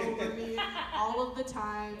all over me all of the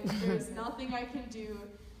time. There's nothing I can do.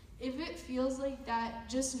 If it feels like that,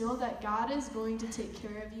 just know that God is going to take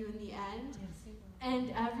care of you in the end.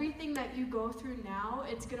 And everything that you go through now,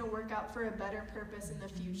 it's going to work out for a better purpose in the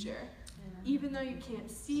future. Even though you can't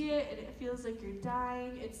see it and it feels like you're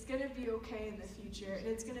dying, it's going to be okay in the future. And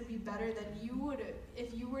it's going to be better than you would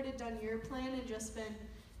if you were to done your plan and just been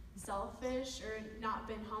selfish or not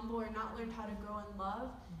been humble or not learned how to grow in love.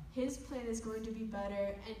 His plan is going to be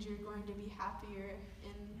better, and you're going to be happier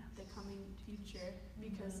in the coming future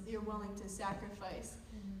because you're willing to sacrifice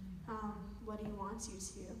what he wants you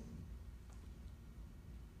to.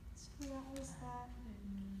 So that was that.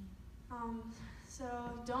 So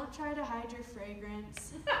don't try to hide your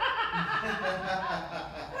fragrance.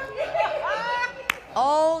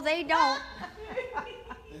 Oh, they don't.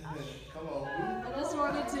 Come on. I just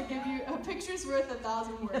wanted to give you a picture's worth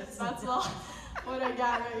 1,000 words. That's all what I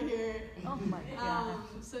got right here. Oh my God.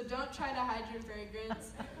 So don't try to hide your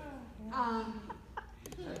fragrance. I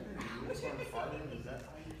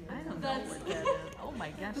don't know That's- what that is. Oh my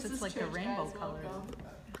gosh, This it's is like the church, rainbow guys, colors.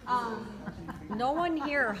 welcome. No one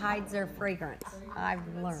here hides their fragrance. I've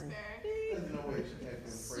That's learned. fair. There's no way she can't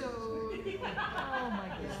do So, Oh my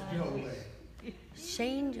There's no way.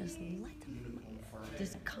 Shane, just let them.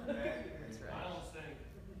 Just come.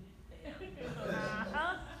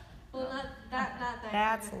 well, not that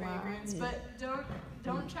That's kind of fragrance, lying. but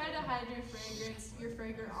don't try to hide your fragrance, your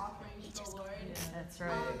fragrant offering to the Lord. That's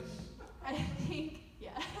right. I think,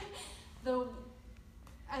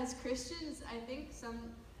 as Christians, I think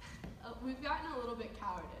we've gotten a little bit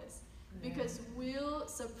cowardice. Because we'll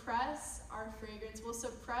suppress our fragrance, we'll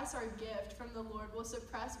suppress our gift from the Lord, we'll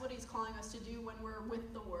suppress what He's calling us to do when we're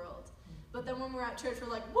with the world. But then when we're at church, we're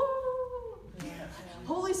like, woo!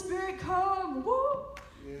 Holy Spirit, come! Woo!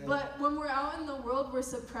 Yeah. But when we're out in the world, we're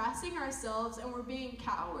suppressing ourselves and we're being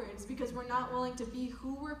cowards because we're not willing to be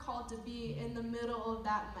who we're called to be in the middle of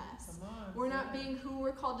that mess. We're not being who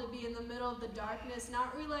we're called to be in the middle of the darkness,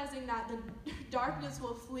 not realizing that the darkness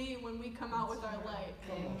will flee when we come out with our light.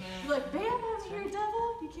 You're like, bam, I'm here,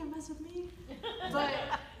 devil. You can't mess with me. But,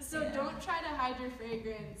 so don't try to hide your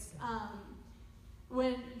fragrance.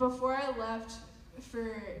 Before I left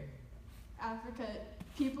for Africa,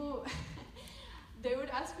 people... They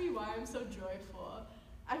would ask me why I'm so joyful.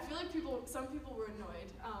 I feel like some people were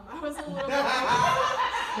annoyed. I was a little bit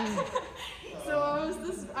so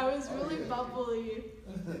I was really bubbly.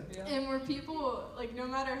 And where people, like, no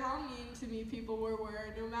matter how mean to me people were,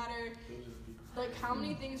 no matter like how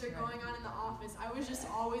many things are going on in the office, I was just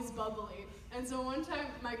always bubbly. And so one time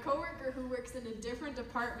my coworker who works in a different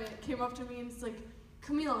department came up to me and was like,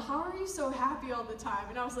 Camille, how are you so happy all the time?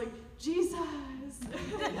 And I was like, Jesus.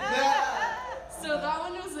 So that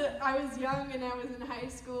one was, I was young and I was in high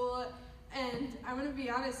school. And I'm going to be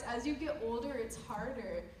honest, as you get older, it's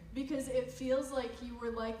harder. Because it feels like you were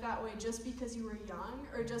like that way just because you were young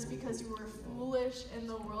or just because you were foolish in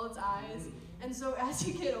the world's eyes. And so as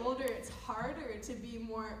you get older, it's harder to be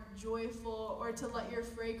more joyful or to let your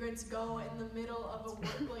fragrance go in the middle of a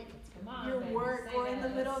work, like your work or in the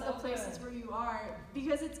middle of the places where you are.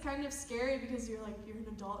 Because it's kind of scary because you're like, you're an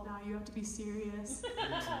adult now, you have to be serious.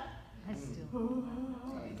 I still.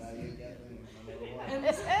 And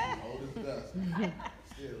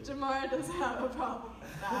Jamar doesn't have a problem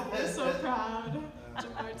with that. We're so proud.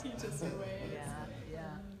 Jamar teaches her ways.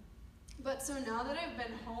 Yeah. But so now that I've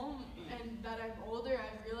been home and that I'm older,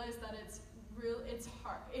 I've realized that it's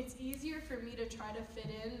hard. It's easier for me to try to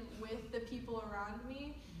fit in with the people around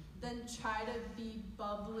me than try to be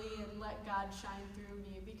bubbly and let God shine through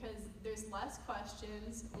me, because there's less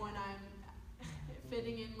questions when I'm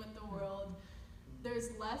fitting in with the world.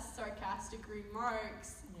 There's less sarcastic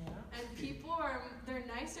remarks. And people they're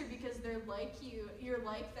nicer because they're like you. You're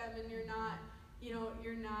like them and you're not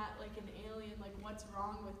like an alien, like what's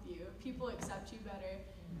wrong with you? People accept you better.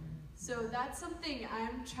 So that's something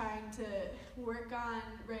I'm trying to work on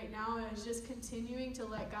right now, is just continuing to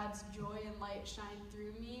let God's joy and light shine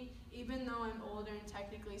through me, even though I'm older and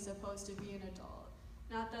technically supposed to be an adult.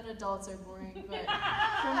 Not that adults are boring, but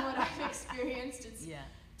from what I've experienced, it's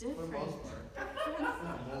different. For the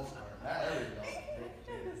most part. Not every adult.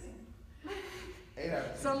 8 out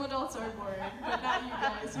of 10. Some adults are boring, but not you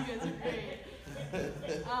guys. You guys are great.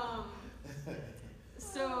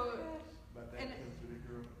 So, But that comes to the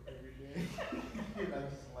girl every day. I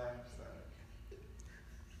just laugh, sorry.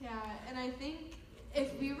 yeah, and I think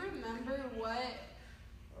if we remember what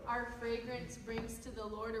our fragrance brings to the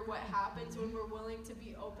Lord, or what happens when we're willing to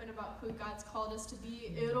be open about who God's called us to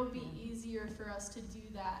be, it'll be easier for us to do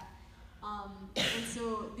that. And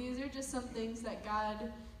so these are just some things that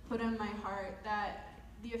God put on my heart, that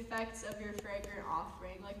the effects of your fragrant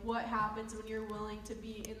offering, like what happens when you're willing to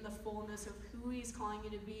be in the fullness of who He's calling you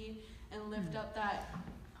to be and lift up that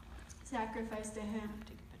sacrifice to Him.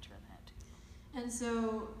 Take a picture of that too. And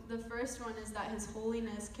so the first one is that His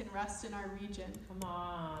holiness can rest in our region. Come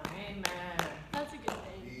on, amen. That's a good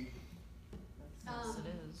thing. Yes,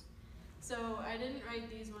 it is. So I didn't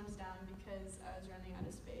write these ones down because I was running out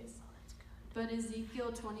of space. Oh, that's good. But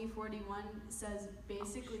Ezekiel 20:41 says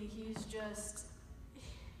basically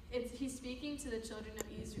he's speaking to the children of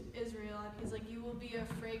Israel, and he's like, you will be a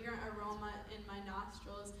fragrant aroma in my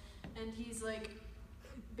nostrils. And he's like,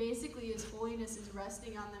 basically His holiness is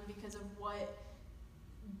resting on them because of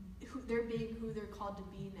they're being who they're called to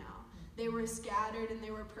be now. They were scattered and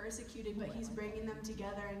they were persecuted, but He's bringing them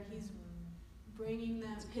together and He's bringing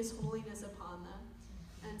His holiness upon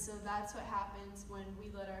them. And so that's what happens when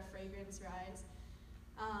we let our fragrance rise.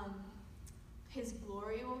 His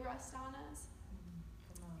glory will rest on us.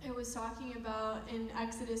 It was talking about in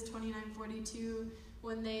Exodus 29:42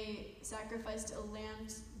 when they sacrificed a lamb.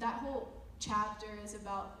 That whole chapter is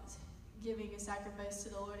about giving a sacrifice to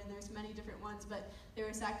the Lord, and there's many different ones, but they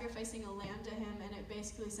were sacrificing a lamb to Him, and it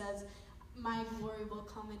basically says, my glory will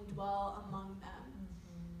come and dwell among them.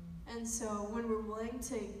 And so when we're willing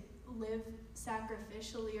to live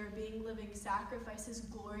sacrificially or being living sacrifice, His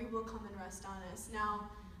glory will come and rest on us. Now,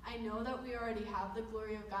 I know that we already have the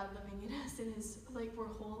glory of God living in us, and we're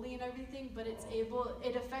holy and everything, but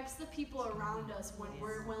it affects the people around us when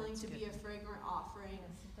we're willing to be a fragrant offering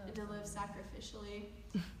and to live sacrificially.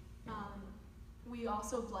 We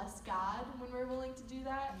also bless God when we're willing to do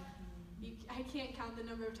that. I can't count the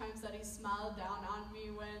number of times that he smiled down on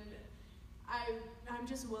me when I'm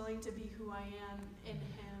just willing to be who I am in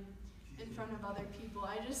him in front of other people.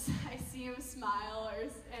 I see him smile,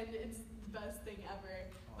 and it's the best thing ever.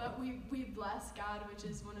 But we bless God, which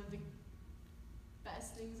is one of the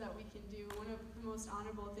best things that we can do, one of the most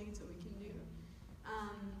honorable things that we can do.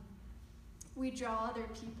 We draw other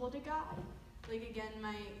people to God. Like, again,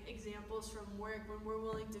 my examples from work, when we're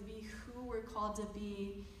willing to be who we're called to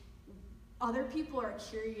be, other people are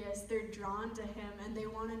curious, they're drawn to him, and they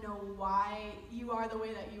want to know why you are the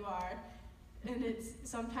way that you are. And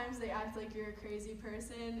sometimes they act like you're a crazy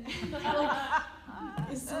person. Like,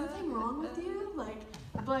 is something wrong with you?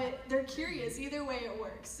 But they're curious. Either way, it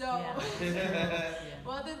works. So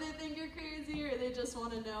whether they think you're crazy or they just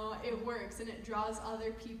want to know, it works, and it draws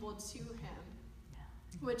other people to him,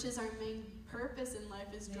 which is our main purpose in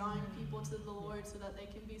life, is drawing people to the Lord so that they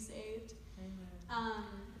can be saved.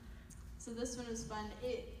 So this one is fun.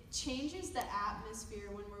 It changes the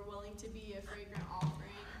atmosphere when we're willing to be a fragrant offering.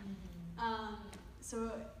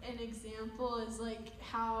 So an example is like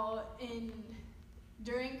how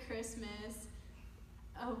during Christmas,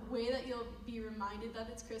 a way that you'll be reminded that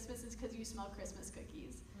it's Christmas is because you smell Christmas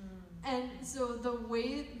cookies. And so the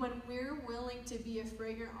way, when we're willing to be a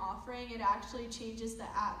fragrant offering, it actually changes the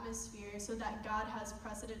atmosphere so that God has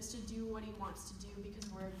precedence to do what he wants to do because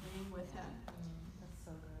we're agreeing with him. That's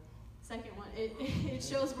so good. Second one, it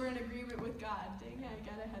shows we're in agreement with God. Dang, I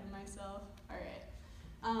got ahead of myself. All right.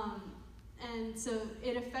 And so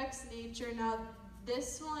it affects nature. Now,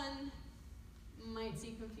 this one might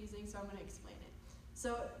seem confusing, so I'm going to explain it.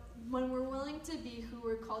 So when we're willing to be who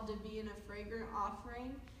we're called to be in a fragrant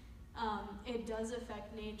offering, it does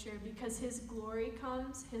affect nature because his glory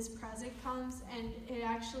comes, his presence comes, and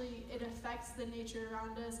it affects the nature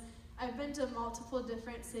around us. I've been to multiple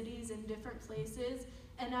different cities and different places,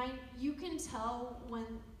 and you can tell when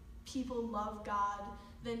people love God,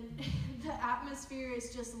 then the atmosphere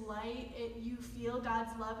is just light. You feel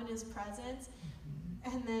God's love and his presence,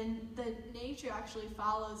 and then the nature actually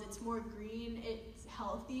follows. It's more green, it's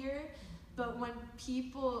healthier. But when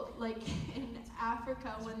people, like in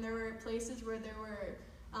Africa, when there were places where there were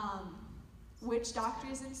witch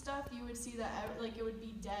doctors and stuff, you would see that it would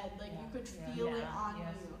be dead. You could feel it on you.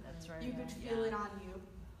 That's right. You could feel it on you.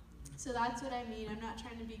 So that's what I mean. I'm not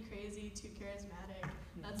trying to be crazy, too charismatic.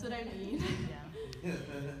 That's what I mean.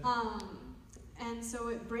 And so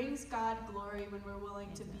it brings God glory when we're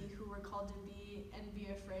willing to be who we're called to be and be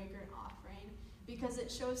a fragrant offering, because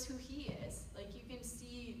it shows who he is. Like, you can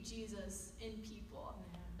see Jesus in people.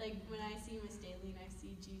 Like, when I see Miss Daleen, I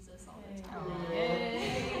see Jesus all the time.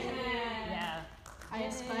 Yeah. I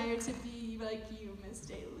aspire to be like you, Miss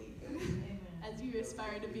Daleen, as you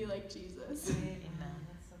aspire to be like Jesus.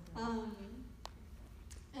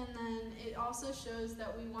 And then it also shows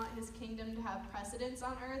that we want his kingdom to have precedence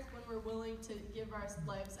on earth when we're willing to give our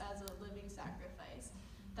lives as a living sacrifice,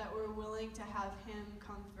 that we're willing to have him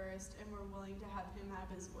come first and we're willing to have him have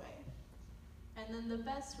his way. And then the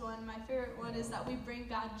best one, my favorite one, is that we bring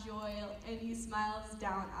God joy and he smiles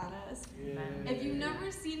down on us. If you've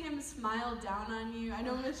never seen him smile down on you, I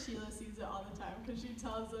know Miss Sheila sees it all the time because she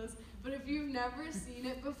tells us, but if you've never seen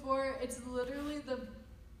it before, it's literally the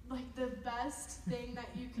best thing that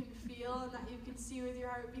you can feel and that you can see with your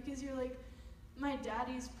heart, because you're like, my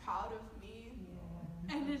daddy's proud of me.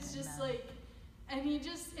 And it's just and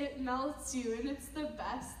it melts you, and it's the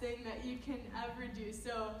best thing that you can ever do.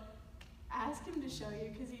 So ask him to show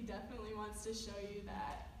you, because he definitely wants to show you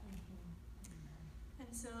that. And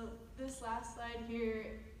so this last slide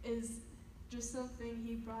here is just something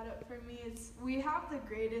he brought up for me. We have the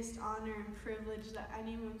greatest honor and privilege that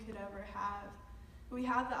anyone could ever have. We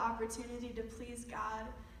have the opportunity to please God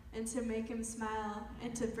and to make him smile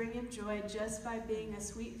and to bring him joy just by being a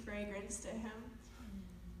sweet fragrance to him.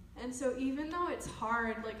 And so even though it's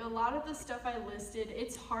hard, a lot of the stuff I listed,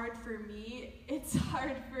 it's hard for me. It's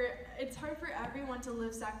hard for everyone to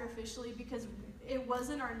live sacrificially, because it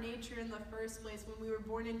wasn't our nature in the first place when we were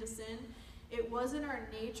born into sin. It wasn't our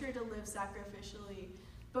nature to live sacrificially.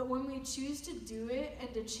 But when we choose to do it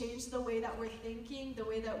and to change the way that we're thinking, the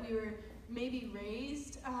way that we were maybe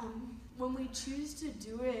raised, when we choose to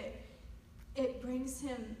do it, it brings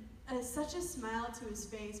him such a smile to his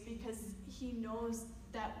face, because he knows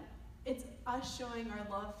that it's us showing our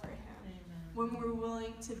love for him. When we're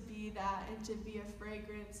willing to be that and to be a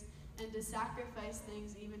fragrance and to sacrifice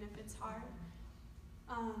things even if it's hard.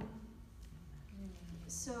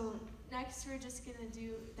 So next we're just going to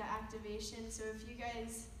do the activation. So if you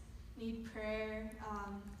guys need prayer,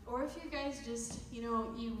 or if you guys just,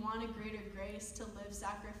 you want a greater grace to live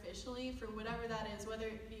sacrificially for whatever that is, whether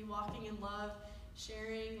it be walking in love,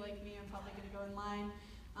 sharing, like me, I'm probably going to go in line,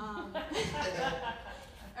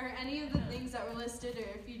 or any of the things that were listed, or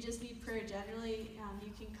if you just need prayer generally,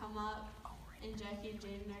 you can come up, and Jackie and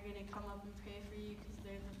Jaden are going to come up and pray for you because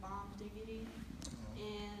they're the bomb diggity.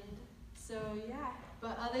 And so, yeah,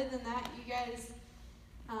 but other than that, you guys,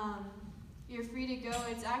 you're free to go.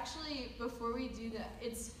 It's actually, before we do that,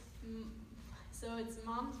 it's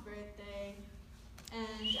Mom's birthday,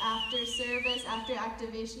 and after service, after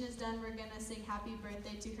activation is done, we're going to sing happy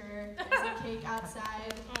birthday to her. There's a cake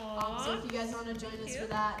outside, so if you guys want to join us for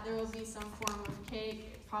that, there will be some form of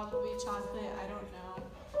cake, probably chocolate, I don't know.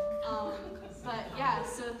 But yeah,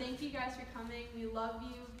 so thank you guys for coming. We love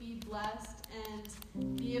you, be blessed, and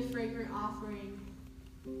be a fragrant offering.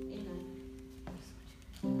 Amen.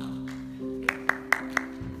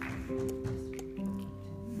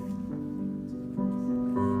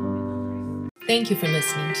 Thank you for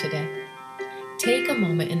listening today. Take a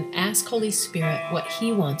moment and ask Holy Spirit what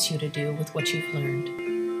He wants you to do with what you've learned.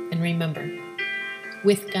 And remember,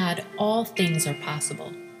 with God, all things are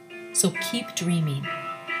possible. So keep dreaming,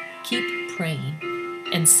 keep praying,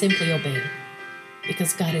 and simply obey.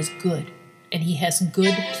 Because God is good, and He has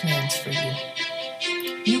good plans for you.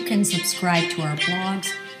 You can subscribe to our blogs,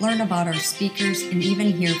 learn about our speakers, and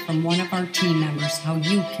even hear from one of our team members how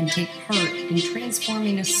you can take part in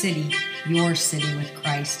transforming a city, your city with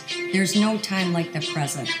Christ. There's no time like the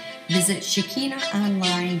present. Visit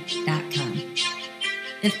ShekinahOnline.com.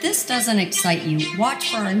 If this doesn't excite you,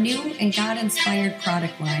 watch for our new and God-inspired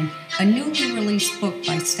product line, a newly released book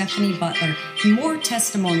by Stephanie Butler, and more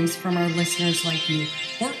testimonies from our listeners like you,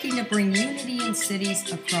 working to bring unity in cities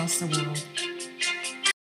across the world.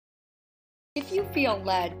 If you feel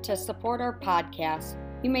led to support our podcast,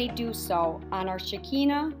 you may do so on our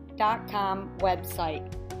Shekinah.com website.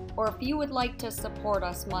 Or if you would like to support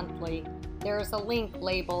us monthly, there is a link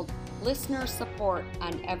labeled Listener Support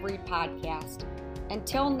on every podcast.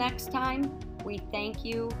 Until next time, we thank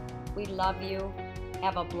you, we love you,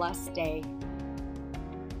 have a blessed day.